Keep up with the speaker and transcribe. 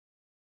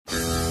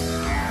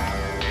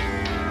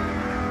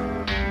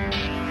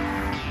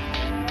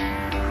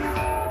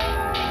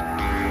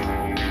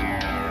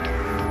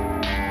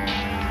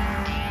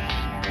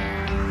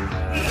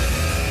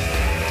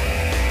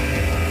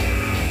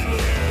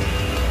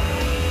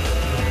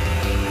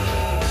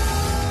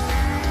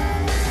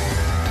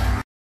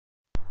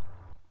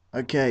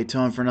Okay,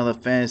 time for another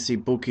fantasy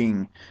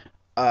booking.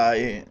 Uh,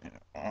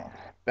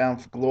 Bound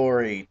for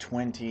Glory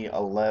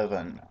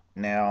 2011.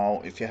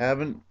 Now, if you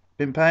haven't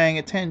been paying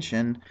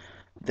attention,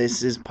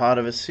 this is part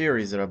of a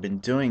series that I've been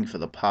doing for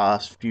the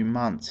past few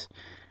months.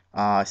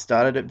 I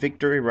started at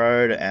Victory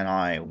Road and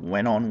I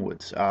went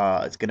onwards.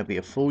 It's going to be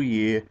a full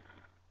year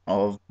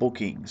of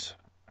bookings.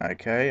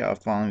 Okay, I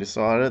finally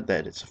decided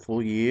that it's a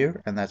full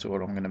year and that's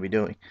what I'm going to be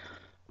doing.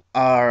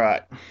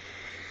 Alright,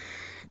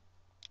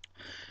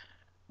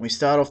 we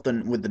start off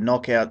with the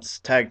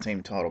Knockouts Tag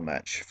Team title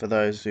match. For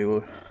those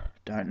who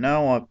don't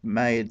know, I've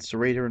made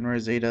Sarita and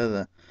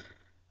Rosita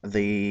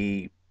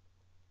the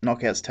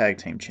Knockouts Tag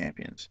Team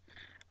Champions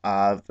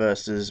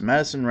versus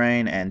Madison,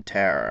 Rayne, and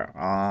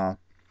Tara.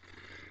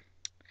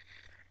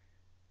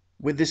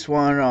 With this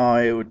one,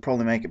 I would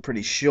probably make it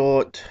pretty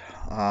short,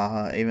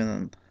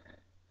 even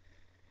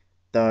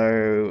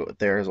though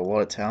there is a lot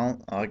of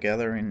talent I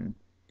gather in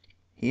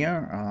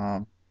here.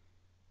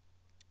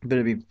 But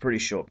it'd be pretty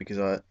short because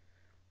I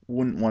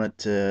wouldn't want it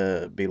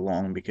to be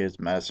long because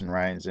Madison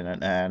Rayne's in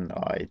it, and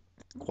I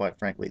quite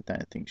frankly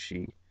don't think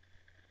she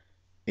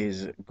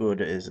is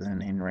good as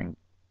an in-ring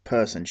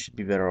person. She'd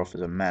be better off as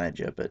a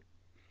manager, but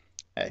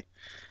hey.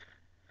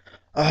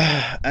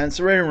 And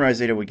Sarita and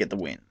Rosita would get the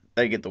win.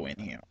 They get the win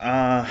here.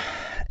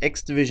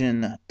 X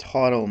Division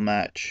title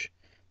match: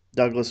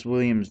 Douglas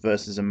Williams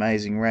versus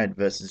Amazing Red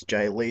versus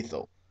Jay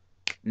Lethal.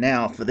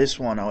 Now, for this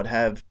one, I would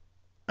have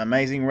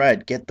Amazing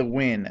Red get the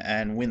win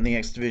and win the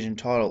X Division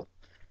title.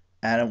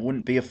 And it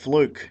wouldn't be a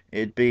fluke.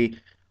 It'd be,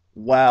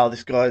 wow,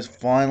 this guy's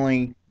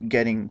finally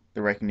getting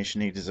the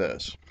recognition he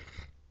deserves.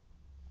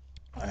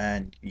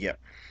 And, yep.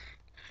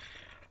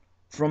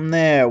 From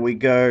there, we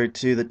go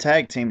to the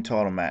tag team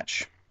title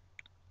match.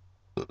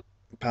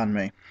 Pardon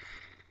me.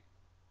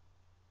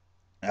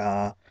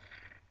 Uh,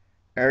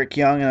 Eric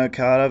Young and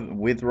Okato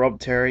with Rob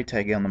Terry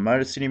taking on the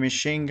Motor City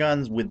Machine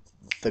Guns with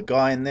the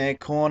guy in their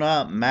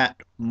corner, Matt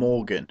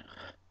Morgan.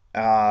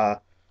 Uh,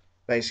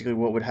 Basically,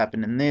 what would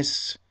happen in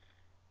this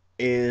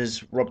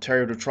is Rob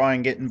Terry would try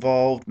and get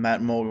involved.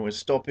 Matt Morgan would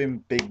stop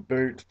him, big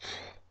boot.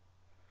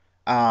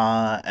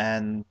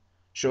 And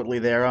shortly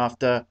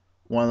thereafter,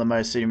 one of the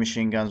Motor City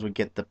Machine Guns would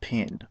get the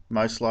pin.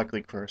 Most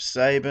likely Chris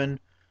Sabin,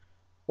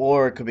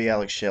 or it could be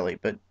Alex Shelley.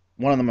 But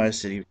one of the Motor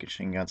City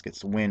Machine Guns gets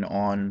the win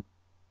on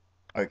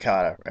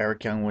Okada.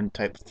 Eric Young wouldn't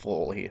take the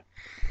fall here.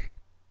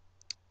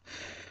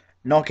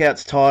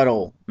 Knockouts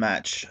title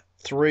match.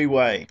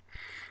 Three-way.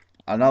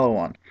 Another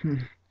one.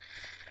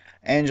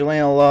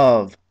 Angelina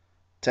Love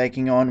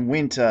taking on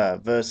Winter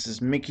versus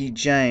Mickie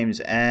James,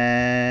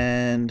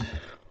 and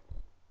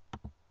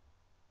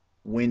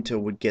Winter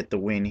would get the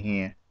win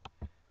here.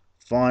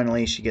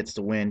 Finally, she gets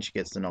the win. She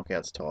gets the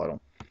Knockouts title.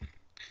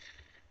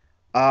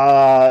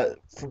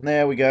 From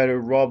there we go to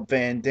Rob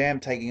Van Dam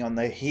taking on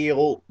the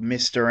heel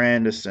Mr.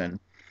 Anderson.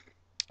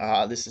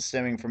 This is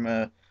stemming from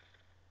a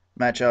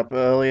matchup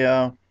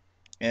earlier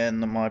in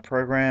my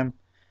program.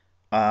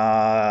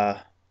 Uh,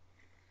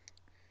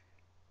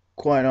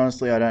 Quite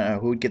honestly, I don't know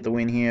who would get the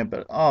win here,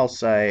 but I'll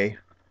say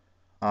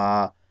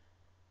uh,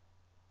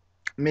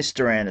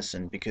 Mr.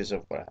 Anderson because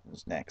of what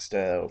happens next.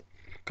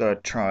 Gotta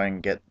try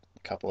and get a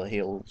couple of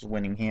heels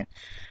winning here.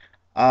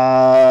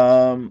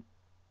 Um,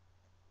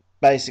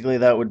 Basically,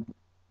 that would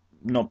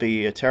not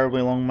be a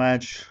terribly long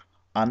match.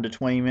 Under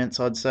 20 minutes,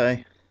 I'd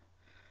say.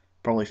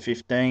 Probably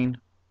 15.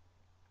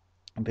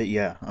 But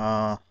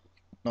yeah,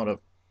 not a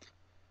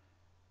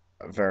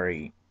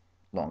very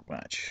long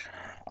match.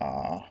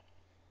 Uh,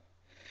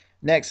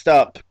 Next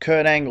up,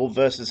 Kurt Angle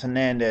versus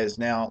Hernandez.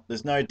 Now,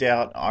 there's no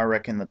doubt, I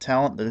reckon, the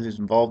talent that is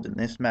involved in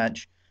this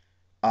match.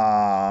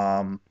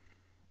 Um,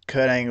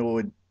 Kurt Angle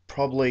would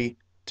probably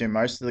do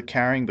most of the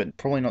carrying, but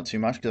probably not too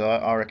much because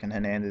I reckon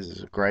Hernandez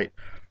is a great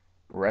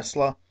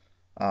wrestler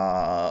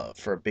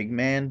for a big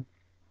man.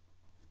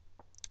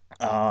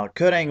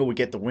 Kurt Angle would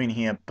get the win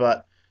here,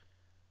 but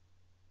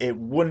it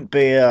wouldn't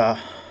be a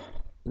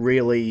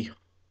really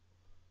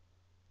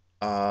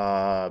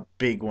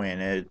big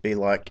win. It'd be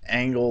like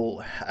Angle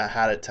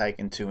had it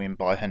taken to him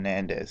by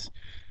Hernandez,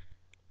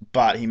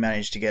 but he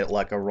managed to get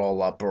like a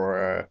roll up or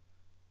a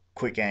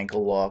quick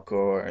ankle lock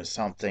or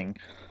something.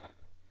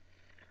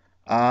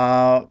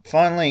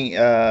 Finally,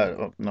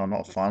 no,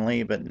 not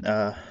finally, but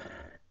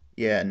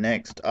yeah,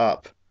 next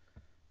up,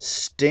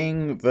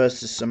 Sting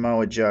versus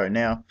Samoa Joe.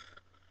 Now,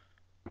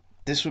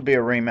 this would be a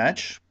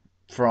rematch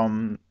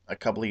from a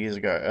couple of years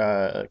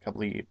ago.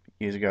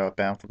 At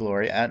Bound for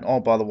Glory. And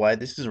oh, by the way,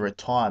 this is a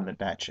retirement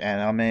match.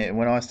 And I mean,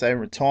 when I say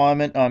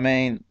retirement, I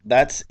mean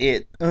that's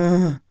it.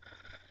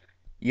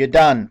 You're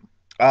done.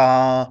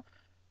 I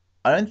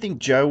don't think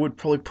Joe would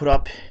probably put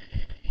up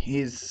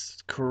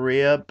his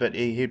career, but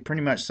he'd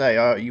pretty much say,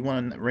 "Oh, you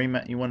want a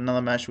rematch? You want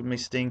another match with me,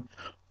 Sting?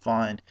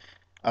 Fine.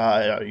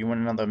 You want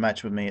another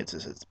match with me?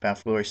 It's Bound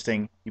for Glory,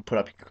 Sting. You put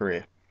up your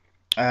career.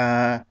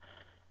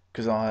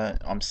 Because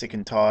I'm sick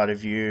and tired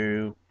of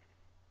you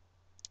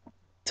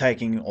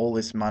taking all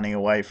this money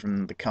away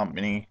from the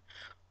company.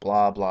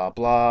 Blah blah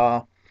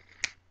blah.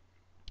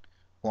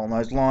 Along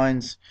those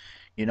lines,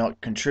 you're not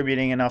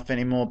contributing enough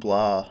anymore.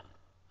 Blah.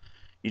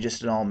 you're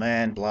just an old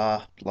man,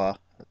 blah blah,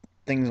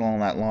 things along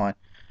that line,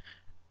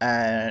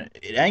 and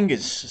it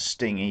angers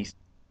Sting.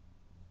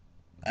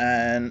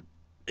 And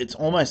it's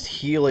almost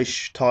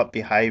heelish type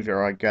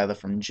behavior, I gather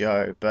from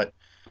Joe. But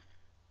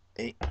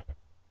he,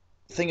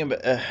 thing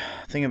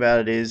about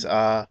it is,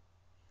 a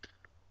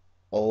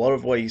lot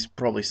of what he's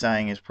probably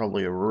saying is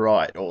probably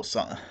right or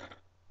something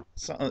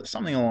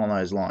along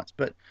those lines.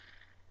 But at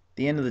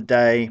the end of the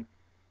day,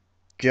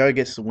 Joe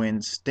gets the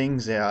win,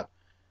 Sting's out.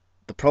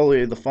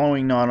 Probably the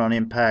following night on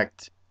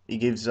Impact, he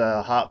gives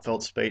a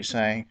heartfelt speech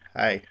saying,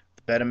 "Hey,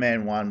 the better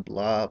man won."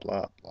 Blah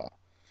blah blah,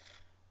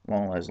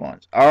 along those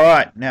lines. All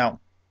right, now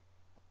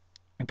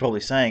you're probably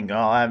saying, "Oh,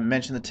 I haven't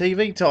mentioned the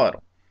TV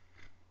title."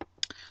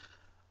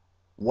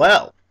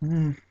 Well,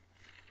 the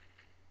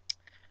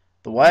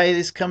way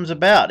this comes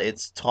about,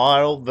 it's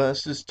title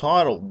versus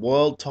title,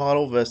 world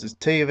title versus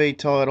TV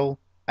title,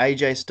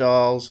 AJ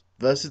Styles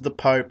versus the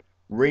Pope,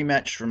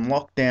 rematch from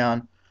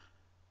Lockdown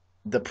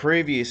the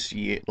previous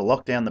year,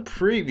 the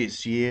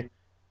previous year.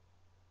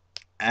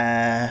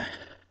 Uh,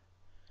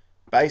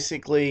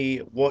 Basically,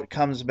 what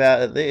comes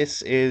about of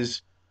this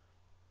is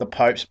the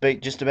Pope's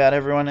beat just about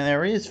everyone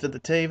there is for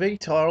the TV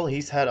title.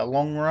 He's had a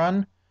long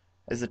run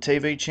as the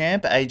TV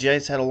champ.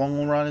 AJ's had a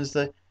long run as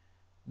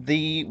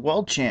the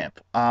world champ.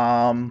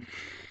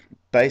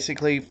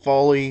 Basically,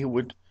 Foley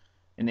would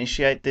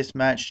initiate this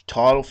match,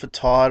 title for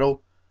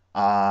title.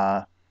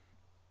 Uh,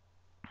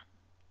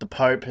 the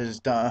Pope has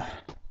done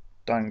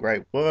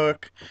great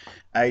work.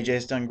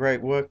 AJ's done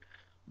great work,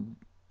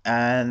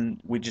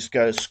 and we just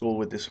go to school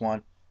with this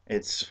one.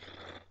 It's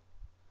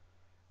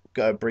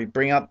go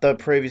bring up the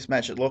previous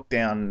match at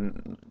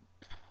Lockdown,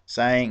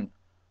 saying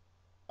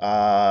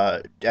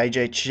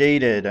AJ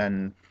cheated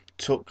and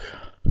took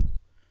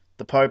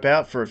the Pope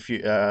out for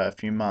a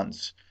few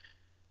months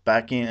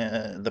back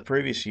in the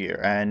previous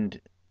year, and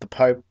the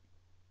Pope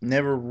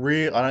never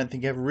really, I don't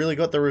think, ever really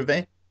got the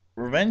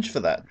revenge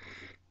for that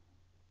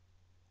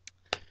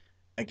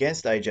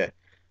against AJ.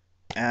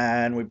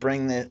 And we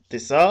bring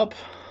this up.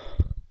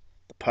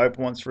 The Pope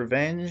wants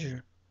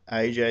revenge.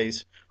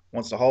 AJ's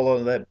wants to hold on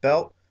to that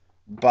belt,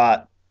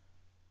 but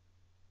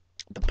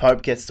the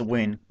Pope gets the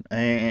win,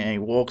 and he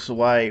walks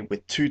away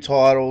with two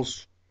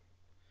titles,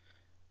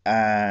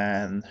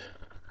 and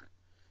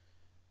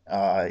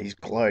he's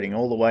gloating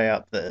all the way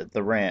up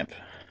the ramp.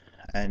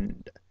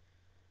 And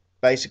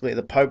basically,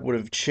 the Pope would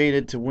have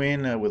cheated to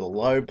win with a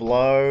low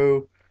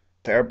blow,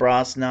 pair of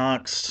brass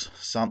knucks,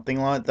 something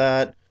like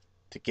that,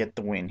 to get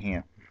the win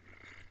here.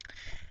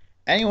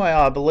 Anyway,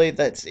 I believe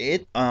that's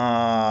it.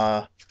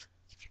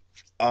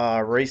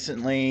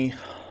 Recently,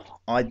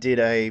 I did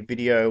a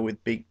video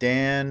with Big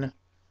Dan.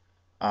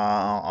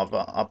 I've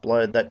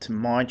uploaded that to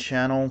my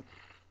channel.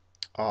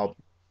 I'll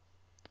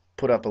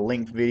put up a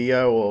linked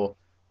video, or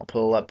I'll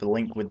pull up the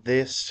link with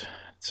this,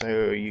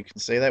 so you can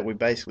see that. We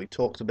basically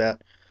talked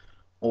about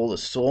all the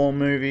Saw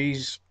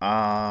movies.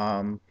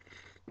 Yeah,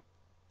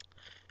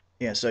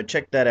 so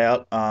check that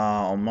out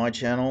on my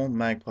channel,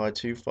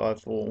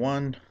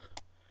 Magpie2541.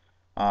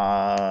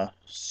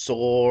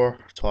 Saw,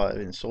 type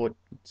in Saw.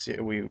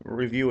 We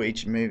review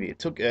each movie.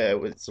 It's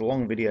a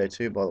long video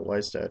too, by the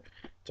way, so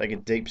take a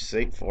deep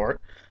seat for it.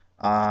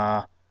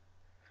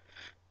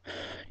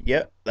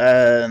 Yep,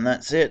 and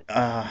that's it.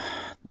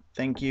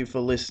 Thank you for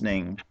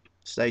listening.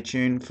 Stay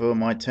tuned for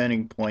my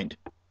Turning Point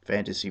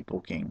fantasy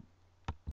booking.